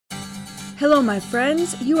Hello, my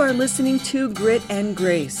friends. You are listening to Grit and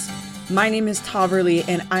Grace. My name is Toverly,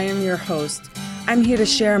 and I am your host. I'm here to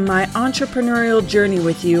share my entrepreneurial journey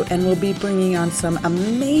with you, and we'll be bringing on some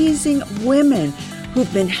amazing women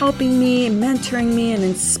who've been helping me, mentoring me, and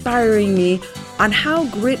inspiring me on how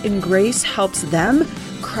Grit and Grace helps them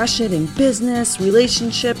crush it in business,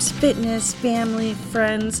 relationships, fitness, family,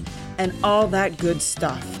 friends, and all that good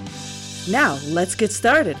stuff. Now, let's get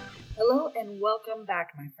started. Hello, and welcome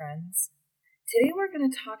back, my friends. Today we're going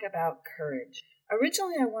to talk about courage.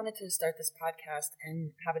 Originally, I wanted to start this podcast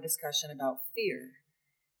and have a discussion about fear.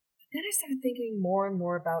 But then I started thinking more and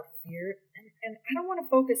more about fear, and I don't want to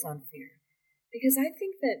focus on fear because I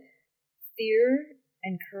think that fear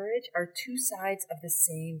and courage are two sides of the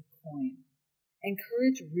same coin. And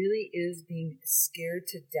courage really is being scared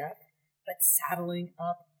to death, but saddling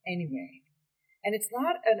up anyway. And it's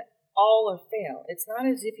not an all or fail. It's not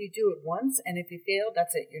as if you do it once, and if you fail,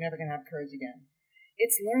 that's it. You're never going to have courage again.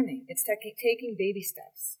 It's learning. It's taking baby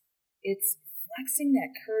steps. It's flexing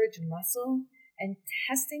that courage muscle and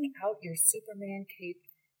testing out your Superman cape,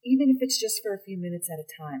 even if it's just for a few minutes at a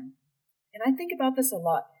time. And I think about this a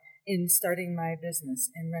lot in starting my business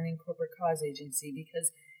and running Corporate Cause Agency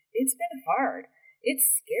because it's been hard. It's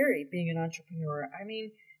scary being an entrepreneur. I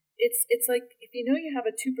mean, it's like if you know you have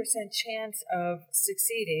a 2% chance of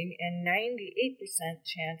succeeding and 98%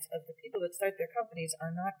 chance of the people that start their companies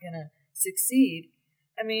are not going to succeed,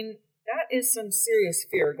 I mean, that is some serious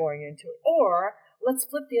fear going into it. Or let's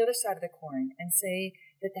flip the other side of the coin and say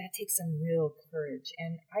that takes some real courage.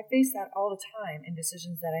 And I face that all the time in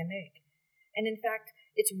decisions that I make. And in fact,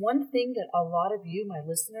 it's one thing that a lot of you, my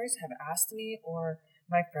listeners, have asked me, or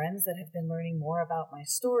my friends that have been learning more about my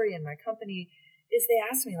story and my company, is they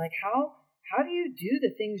ask me, like, how do you do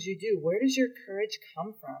the things you do? Where does your courage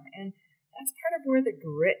come from? And that's part of where the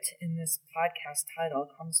grit in this podcast title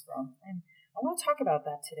comes from. And I want to talk about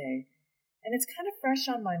that today. And it's kind of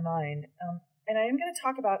fresh on my mind. And I am going to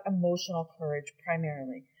talk about emotional courage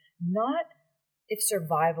primarily, not if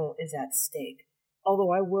survival is at stake,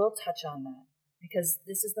 although I will touch on that because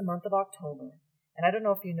this is the month of October. And I don't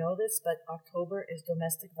know if you know this, but October is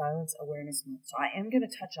Domestic Violence Awareness Month. So I am going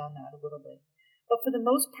to touch on that a little bit. But for the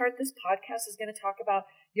most part, this podcast is going to talk about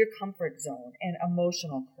your comfort zone and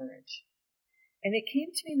emotional courage. And it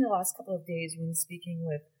came to me in the last couple of days when speaking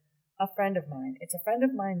with a friend of mine. It's a friend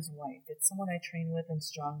of mine's wife. It's someone I train with in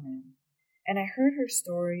Strongman. And I heard her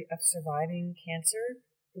story of surviving cancer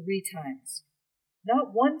 3 times.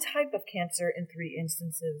 Not one type of cancer in 3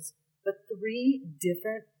 instances, but 3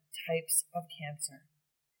 different types of cancer.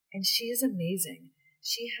 And she is amazing.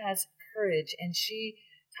 She has courage, and she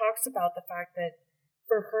talks about the fact that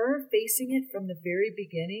for her, facing it from the very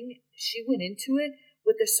beginning, she went into it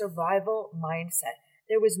with a survival mindset.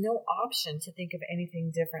 There was no option to think of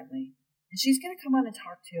anything differently. And she's going to come on and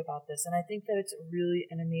talk to you about this, and I think that it's really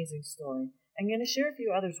an amazing story. I'm going to share a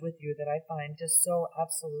few others with you that I find just so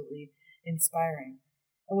absolutely inspiring.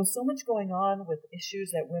 And with so much going on with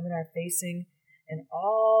issues that women are facing and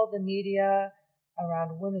all the media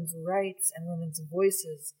around women's rights and women's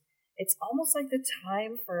voices, it's almost like the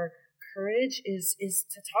time for courage is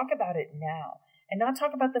to talk about it now. And not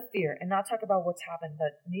talk about the fear and not talk about what's happened,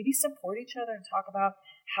 but maybe support each other and talk about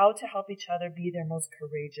how to help each other be their most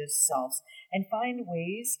courageous selves and find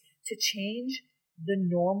ways to change the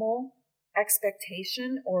normal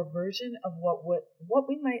expectation or version of what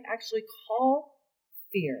we might actually call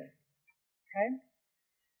fear. Okay?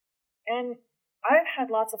 And I've had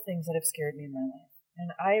lots of things that have scared me in my life,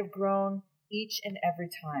 and I have grown each and every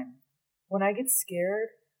time. When I get scared,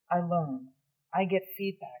 I learn. I get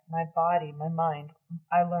feedback, my body, my mind,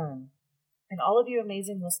 I learn. And all of you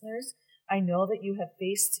amazing listeners, I know that you have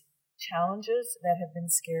faced challenges that have been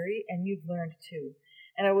scary and you've learned too.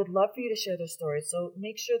 And I would love for you to share those stories. So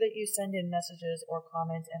make sure that you send in messages or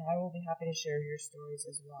comments and I will be happy to share your stories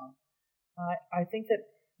as well. I think that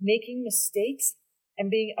making mistakes and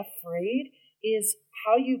being afraid is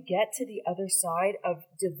how you get to the other side of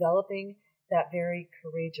developing that very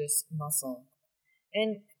courageous muscle.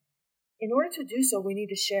 And in order to do so, we need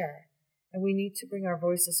to share, and we need to bring our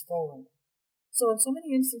voices forward. So in so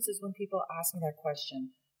many instances when people ask me that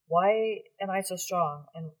question, why am I so strong,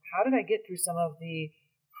 and how did I get through some of the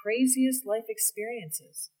craziest life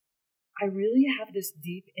experiences? I really have this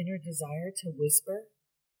deep inner desire to whisper,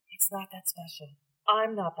 it's not that special.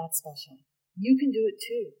 I'm not that special. You can do it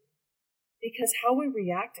too. Because how we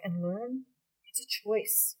react and learn, it's a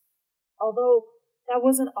choice. Although that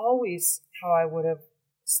wasn't always how I would have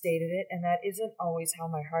stated it, and that isn't always how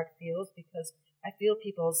my heart feels, because I feel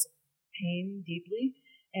people's pain deeply,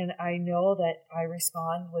 and I know that I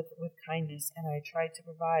respond with kindness, and I try to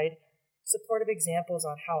provide supportive examples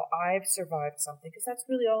on how I've survived something, because that's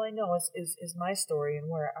really all I know is my story and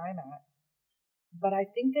where I'm at. But I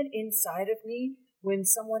think that inside of me, when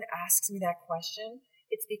someone asks me that question,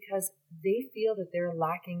 it's because they feel that they're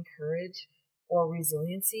lacking courage or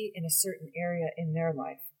resiliency in a certain area in their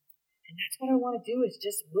life. And that's what I want to do, is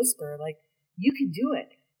just whisper, like, you can do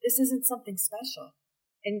it. This isn't something special.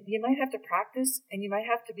 And you might have to practice, and you might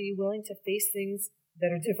have to be willing to face things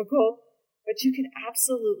that are difficult, but you can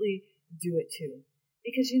absolutely do it too.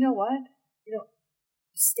 Because you know what?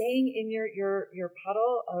 Staying in your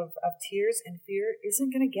puddle of tears and fear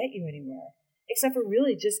isn't going to get you anywhere, except for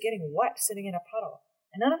really just getting wet sitting in a puddle.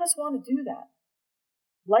 And none of us want to do that.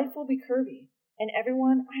 Life will be curvy. And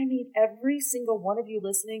every single one of you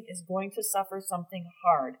listening is going to suffer something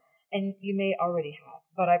hard. And you may already have.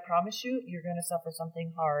 But I promise you, you're going to suffer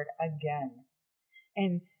something hard again.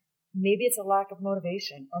 And maybe it's a lack of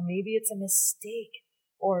motivation, or maybe it's a mistake,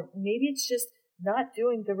 or maybe it's just not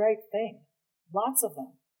doing the right thing. Lots of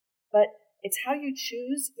them. But it's how you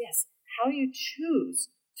choose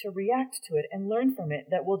to react to it and learn from it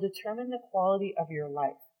that will determine the quality of your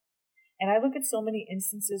life. And I look at so many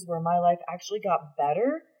instances where my life actually got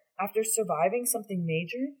better after surviving something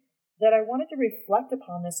major, that I wanted to reflect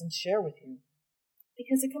upon this and share with you.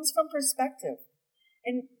 Because it comes from perspective.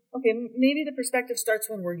 And okay, maybe the perspective starts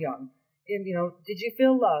when we're young. And, did you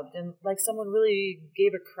feel loved? And like someone really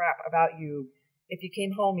gave a crap about you if you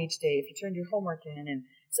came home each day, if you turned your homework in. And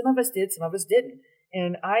some of us did, some of us didn't.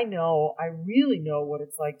 And I really know what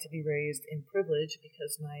it's like to be raised in privilege,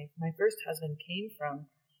 because my first husband came from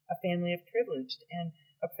a family of privilege.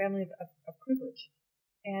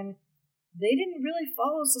 And they didn't really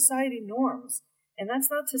follow society norms. And that's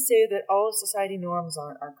not to say that all of society norms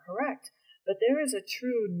are correct, but there is a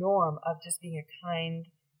true norm of just being a kind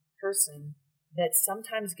person that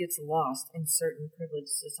sometimes gets lost in certain privileged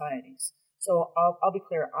societies. So I'll be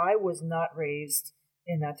clear, I was not raised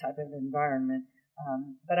in that type of environment,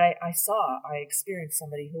 but I experienced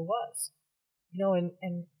somebody who was,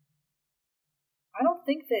 and I don't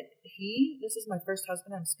think that this is my first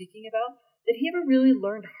husband I'm speaking about, that he ever really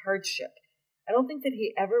learned hardship. I don't think that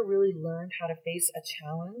he ever really learned how to face a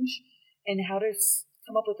challenge and how to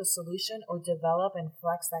come up with a solution or develop and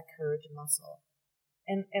flex that courage muscle.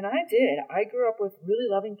 And I did. I grew up with really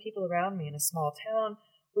loving people around me in a small town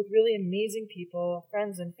with really amazing people,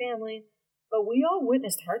 friends and family, but we all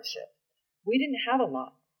witnessed hardship. We didn't have a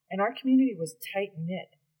lot, and our community was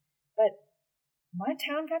tight-knit. But my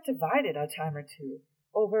town got divided a time or two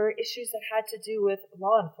over issues that had to do with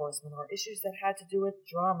law enforcement, or issues that had to do with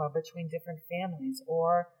drama between different families,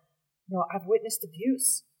 or, I've witnessed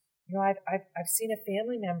abuse. I've seen a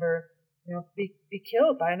family member, be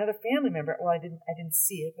killed by another family member. Well, I didn't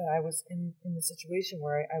see it, but I was in the situation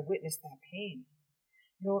where I witnessed that pain.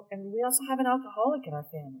 And we also have an alcoholic in our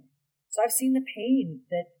family. So I've seen the pain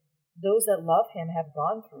that those that love him have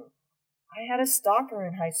gone through. I had a stalker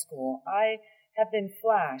in high school. I have been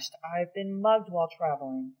flashed. I've been mugged while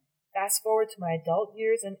traveling. Fast forward to my adult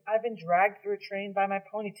years, and I've been dragged through a train by my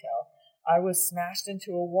ponytail. I was smashed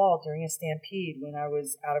into a wall during a stampede when I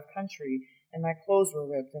was out of country, and my clothes were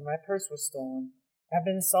ripped and my purse was stolen. I've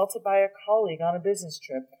been assaulted by a colleague on a business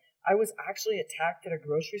trip. I was actually attacked at a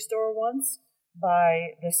grocery store once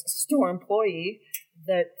by this store employee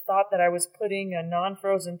that thought that I was putting a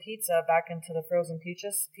non-frozen pizza back into the frozen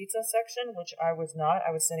pizza section, which I was not.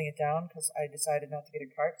 I was setting it down because I decided not to get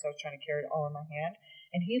a cart, so I was trying to carry it all in my hand.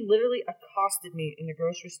 And he literally accosted me in the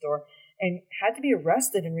grocery store and had to be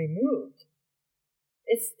arrested and removed.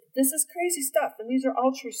 This is crazy stuff, and these are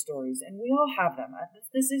all true stories, and we all have them.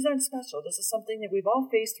 These aren't special. This is something that we've all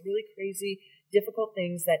faced, really crazy, difficult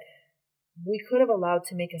things that we could have allowed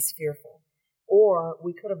to make us fearful, or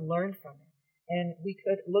we could have learned from it. And we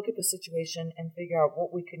could look at the situation and figure out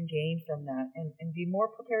what we can gain from that and be more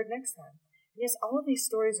prepared next time. Yes, all of these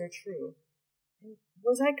stories are true. And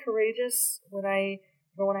was I courageous when I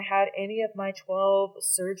had any of my 12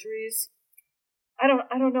 surgeries? I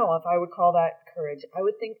don't know if I would call that courage. I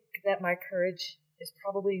would think that my courage is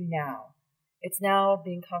probably now. It's now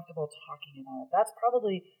being comfortable talking about it. That's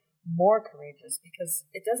probably more courageous, because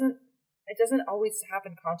it doesn't always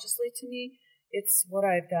happen consciously to me. It's what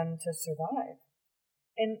I've done to survive.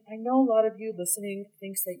 And I know a lot of you listening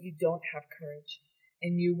thinks that you don't have courage,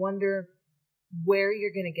 and you wonder where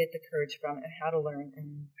you're going to get the courage from and how to learn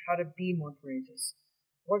and how to be more courageous.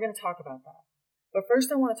 We're going to talk about that. But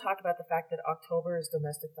first, I want to talk about the fact that October is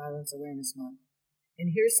Domestic Violence Awareness Month.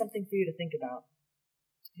 And here's something for you to think about.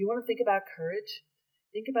 If you want to think about courage,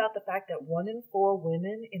 think about the fact that 1 in 4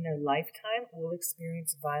 women in their lifetime will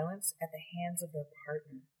experience violence at the hands of their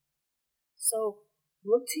partner. So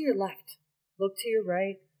look to your left, look to your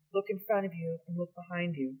right, look in front of you, and look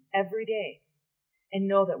behind you every day. And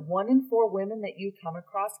know that 1 in 4 women that you come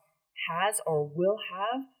across has or will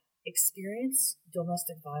have experienced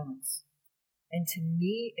domestic violence. And to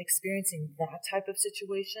me, experiencing that type of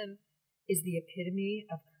situation is the epitome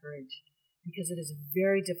of courage, because it is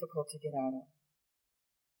very difficult to get out of.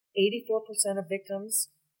 84% of victims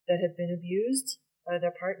that have been abused by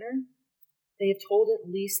their partner, they have told at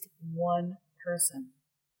least one person.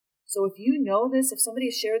 So if you know this, if somebody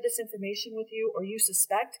has shared this information with you, or you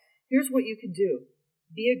suspect, here's what you can do.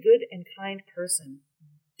 Be a good and kind person.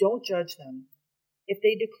 Don't judge them. If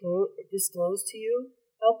they disclose to you,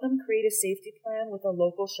 help them create a safety plan with a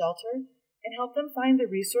local shelter, and help them find the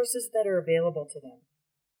resources that are available to them.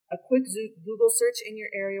 A quick Google search in your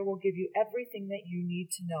area will give you everything that you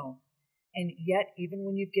need to know. And yet, even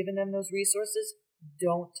when you've given them those resources,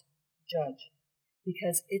 don't judge,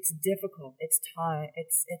 because it's difficult. It's time.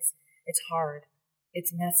 It's hard.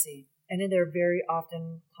 It's messy, and they're very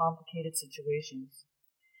often complicated situations.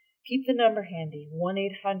 Keep the number handy: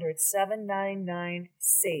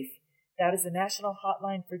 1-800-799-SAFE. That is the national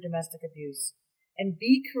hotline for domestic abuse. And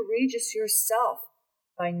be courageous yourself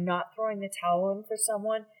by not throwing the towel in for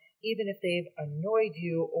someone, even if they've annoyed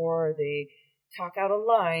you, or they talk out of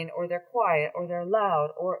line, or they're quiet, or they're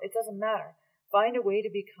loud, or it doesn't matter. Find a way to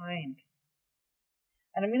be kind.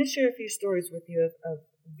 And I'm going to share a few stories with you of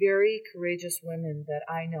very courageous women that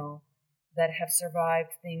I know that have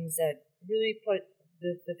survived things that really put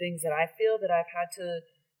the things that I feel that I've had to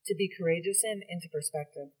be courageous in into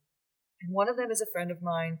perspective. And one of them is a friend of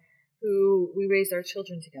mine who we raised our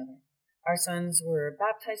children together. Our sons were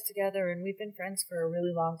baptized together, and we've been friends for a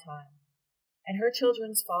really long time. And her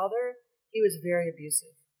children's father, he was very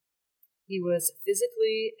abusive. He was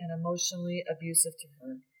physically and emotionally abusive to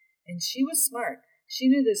her. And she was smart. She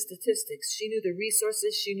knew the statistics. She knew the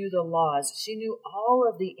resources. She knew the laws. She knew all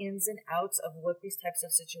of the ins and outs of what these types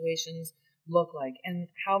of situations look like, and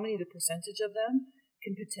how many the percentage of them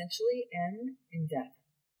can potentially end in death.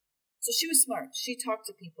 So she was smart. She talked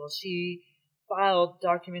to people. She filed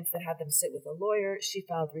documents that had them sit with a lawyer. She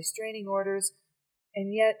filed restraining orders.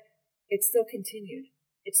 And yet it still continued.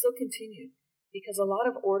 It still continued because a lot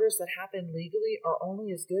of orders that happen legally are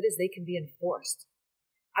only as good as they can be enforced.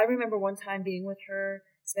 I remember one time being with her,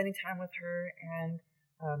 spending time with her, and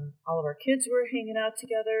all of our kids were hanging out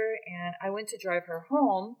together, and I went to drive her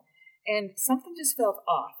home, and something just felt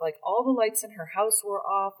off. Like all the lights in her house were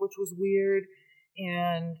off, which was weird.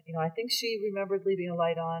 And, I think she remembered leaving a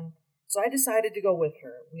light on. So I decided to go with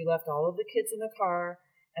her. We left all of the kids in the car,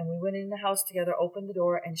 and we went in the house together, opened the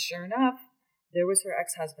door, and sure enough, there was her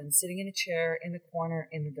ex-husband sitting in a chair in the corner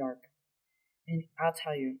in the dark. And I'll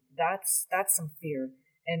tell you, that's some fear.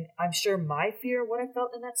 And I'm sure my fear, what I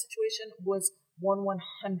felt in that situation, was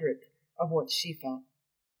 1/100th of what she felt.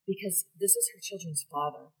 Because this is her children's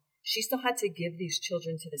father. She still had to give these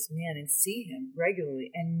children to this man and see him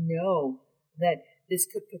regularly and know that this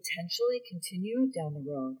could potentially continue down the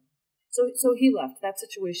road. So he left. That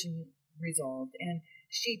situation resolved. And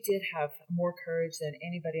she did have more courage than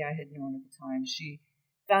anybody I had known at the time. She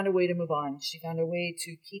found a way to move on. She found a way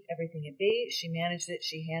to keep everything at bay. She managed it.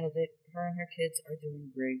 She handled it. Her and her kids are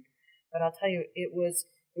doing great. But I'll tell you, it was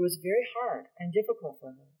very hard and difficult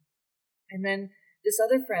for her. And then this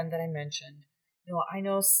other friend that I mentioned, I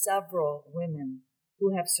know several women who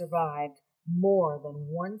have survived more than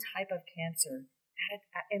one type of cancer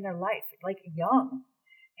in their life, like young.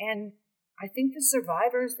 And I think the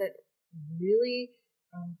survivors that really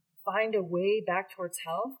find a way back towards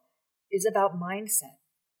health is about mindset.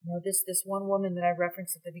 This one woman that I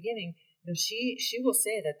referenced at the beginning, she will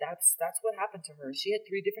say that that's what happened to her. She had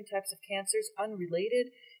 3 different types of cancers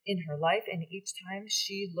unrelated in her life, and each time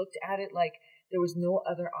she looked at it like there was no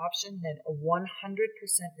other option than a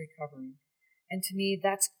 100% recovery. And to me,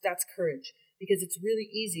 that's courage, because it's really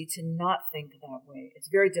easy to not think that way. It's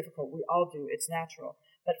very difficult. We all do. It's natural.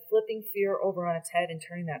 But flipping fear over on its head and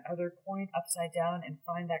turning that other coin upside down and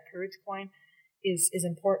find that courage coin is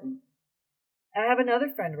important. I have another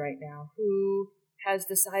friend right now who has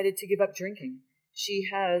decided to give up drinking. She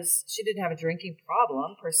didn't have a drinking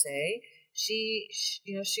problem per se. She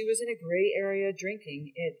was in a gray area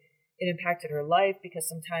drinking. It impacted her life because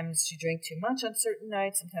sometimes she drank too much on certain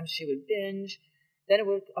nights. Sometimes she would binge. Then it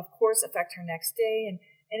would, of course, affect her next day. And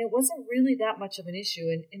it wasn't really that much of an issue.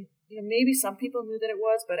 And maybe some people knew that it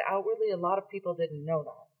was, but outwardly a lot of people didn't know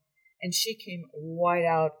that. And she came wide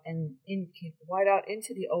out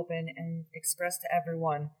into the open and expressed to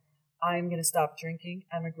everyone, I'm going to stop drinking.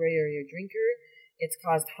 I'm a gray area drinker. It's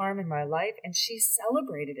caused harm in my life. And she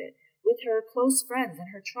celebrated it with her close friends and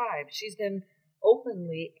her tribe. She's been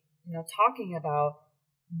openly, talking about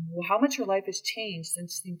how much her life has changed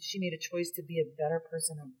since she made a choice to be a better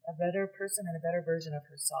person and a better version of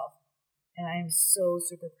herself. And I am so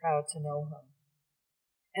super proud to know her.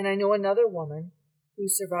 And I know another woman who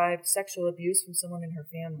survived sexual abuse from someone in her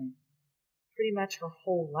family pretty much her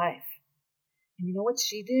whole life. And you know what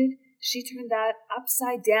she did? She turned that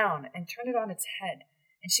upside down and turned it on its head.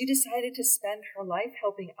 And she decided to spend her life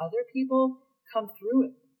helping other people come through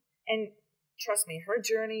it. And trust me, her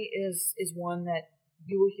journey is one that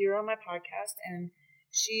you will hear on my podcast. And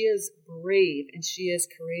she is brave and she is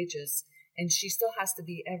courageous. And she still has to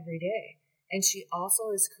be every day. And she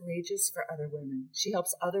also is courageous for other women. She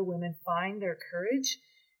helps other women find their courage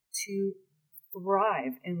to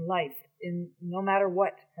thrive in life, in no matter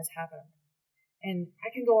what has happened. And I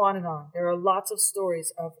can go on and on. There are lots of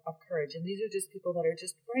stories of courage. And these are just people that are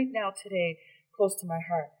just right now today close to my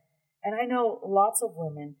heart. And I know lots of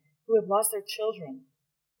women who have lost their children,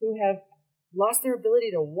 who have lost their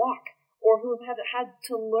ability to walk, or who have had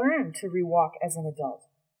to learn to rewalk as an adult.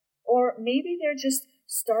 Or maybe they're just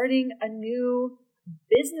starting a new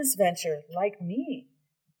business venture like me.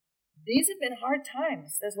 These have been hard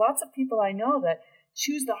times. There's lots of people I know that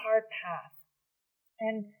choose the hard path.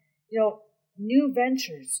 And, new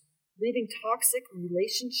ventures, leaving toxic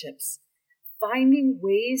relationships, finding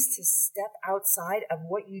ways to step outside of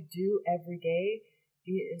what you do every day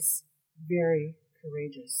is very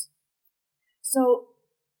courageous. So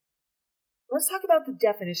let's talk about the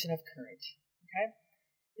definition of courage, okay?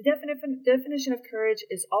 The definition of courage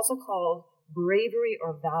is also called bravery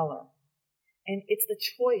or valor. And it's the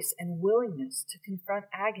choice and willingness to confront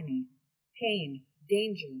agony, pain,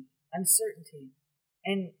 danger, uncertainty,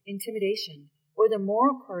 and intimidation, or the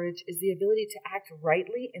moral courage is the ability to act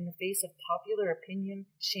rightly in the face of popular opinion,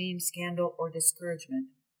 shame, scandal, or discouragement.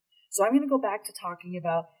 So I'm going to go back to talking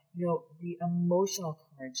about, the emotional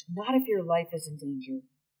courage, not if your life is in danger.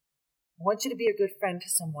 I want you to be a good friend to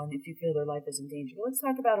someone if you feel their life is in danger. But let's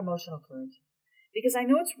talk about emotional courage. Because I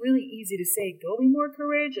know it's really easy to say, go be more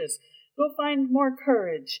courageous, go find more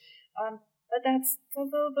courage. But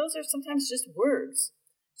those are sometimes just words.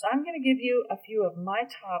 So I'm going to give you a few of my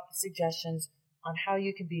top suggestions on how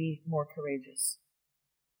you can be more courageous.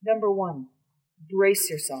 Number 1, brace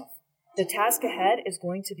yourself. The task ahead is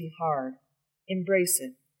going to be hard. Embrace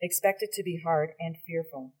it. Expect it to be hard and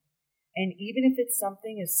fearful. And even if it's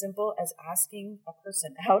something as simple as asking a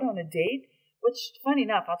person out on a date, which, funny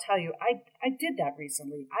enough, I'll tell you, I did that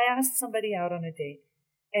recently. I asked somebody out on a date.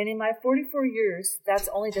 And in my 44 years, that's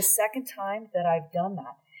only the second time that I've done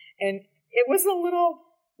that. And it was a little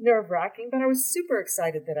nerve-wracking, but I was super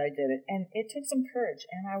excited that I did it. And it took some courage.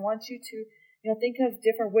 And I want you to, think of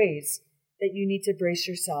different ways that you need to brace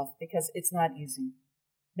yourself because it's not easy.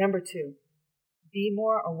 Number 2, be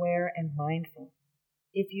more aware and mindful.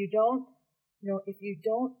 If you don't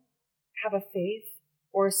have a faith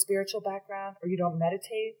or a spiritual background, or you don't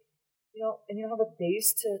meditate, and you don't have a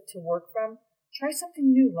base to work from, try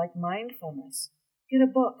something new like mindfulness. Get a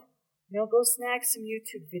book. Go snag some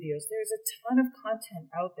YouTube videos. There's a ton of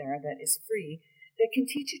content out there that is free that can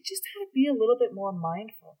teach you just how to be a little bit more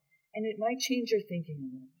mindful, and it might change your thinking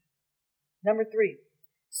a little bit. Number 3,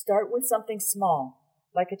 start with something small,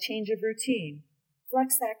 like a change of routine.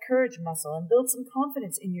 Flex that courage muscle and build some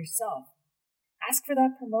confidence in yourself. Ask for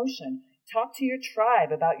that promotion. Talk to your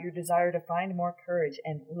tribe about your desire to find more courage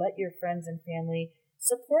and let your friends and family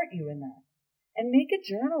support you in that. And make a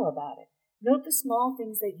journal about it. Note the small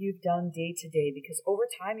things that you've done day to day because over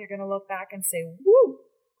time you're going to look back and say, woo,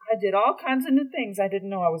 I did all kinds of new things I didn't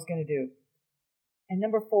know I was going to do. And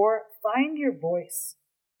number 4, find your voice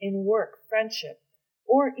in work, friendship,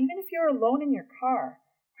 or even if you're alone in your car.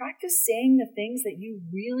 Practice saying the things that you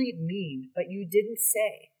really mean, but you didn't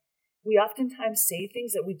say. We oftentimes say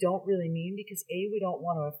things that we don't really mean because A, we don't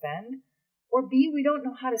want to offend, or B, we don't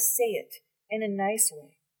know how to say it in a nice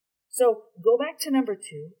way. So go back to number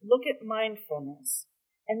 2, look at mindfulness,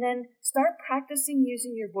 and then start practicing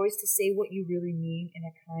using your voice to say what you really mean in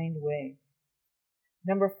a kind way.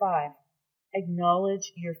 Number 5,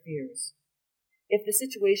 acknowledge your fears. If the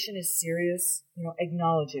situation is serious,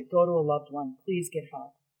 acknowledge it. Go to a loved one. Please get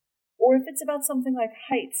help. Or if it's about something like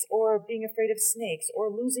heights, or being afraid of snakes, or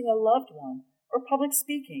losing a loved one, or public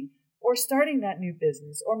speaking, or starting that new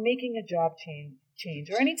business, or making a job change,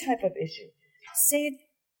 or any type of issue, say it,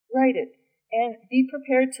 write it, and be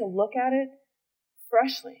prepared to look at it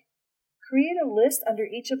freshly. Create a list under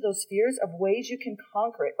each of those fears of ways you can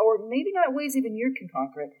conquer it, or maybe not ways even you can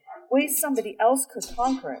conquer it, ways somebody else could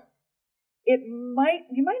conquer it. You might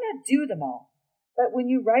not do them all. But when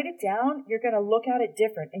you write it down, you're going to look at it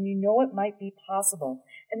different and it might be possible.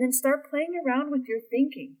 And then start playing around with your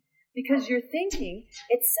thinking, because your thinking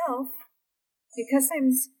itself, because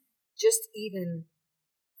sometimes just even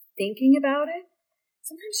thinking about it,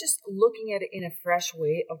 sometimes just looking at it in a fresh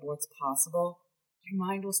way of what's possible, your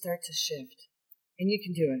mind will start to shift, and you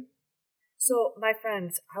can do it. So, my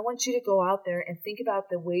friends, I want you to go out there and think about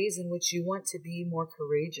the ways in which you want to be more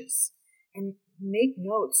courageous, and make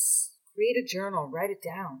notes, create a journal, write it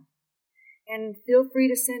down. And feel free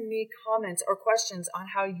to send me comments or questions on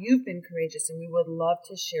how you've been courageous, and we would love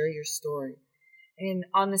to share your story. And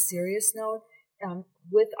on the serious note,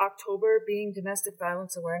 with October being Domestic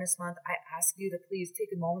Violence Awareness Month, I ask you to please take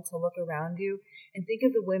a moment to look around you and think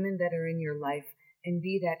of the women that are in your life, and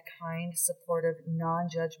be that kind, supportive,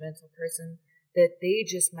 non-judgmental person that they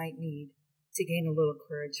just might need to gain a little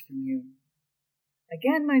courage from you.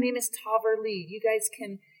 Again, my name is Taver Lee. You guys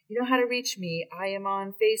you know how to reach me. I am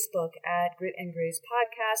on Facebook at Grit and Grace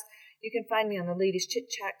Podcast. You can find me on the Ladies Chit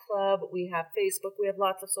Chat Club. We have Facebook. We have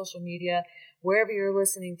lots of social media. Wherever you're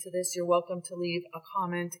listening to this, you're welcome to leave a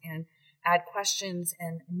comment and add questions.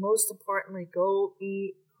 And most importantly, go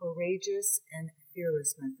be courageous and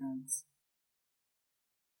fearless, my friends.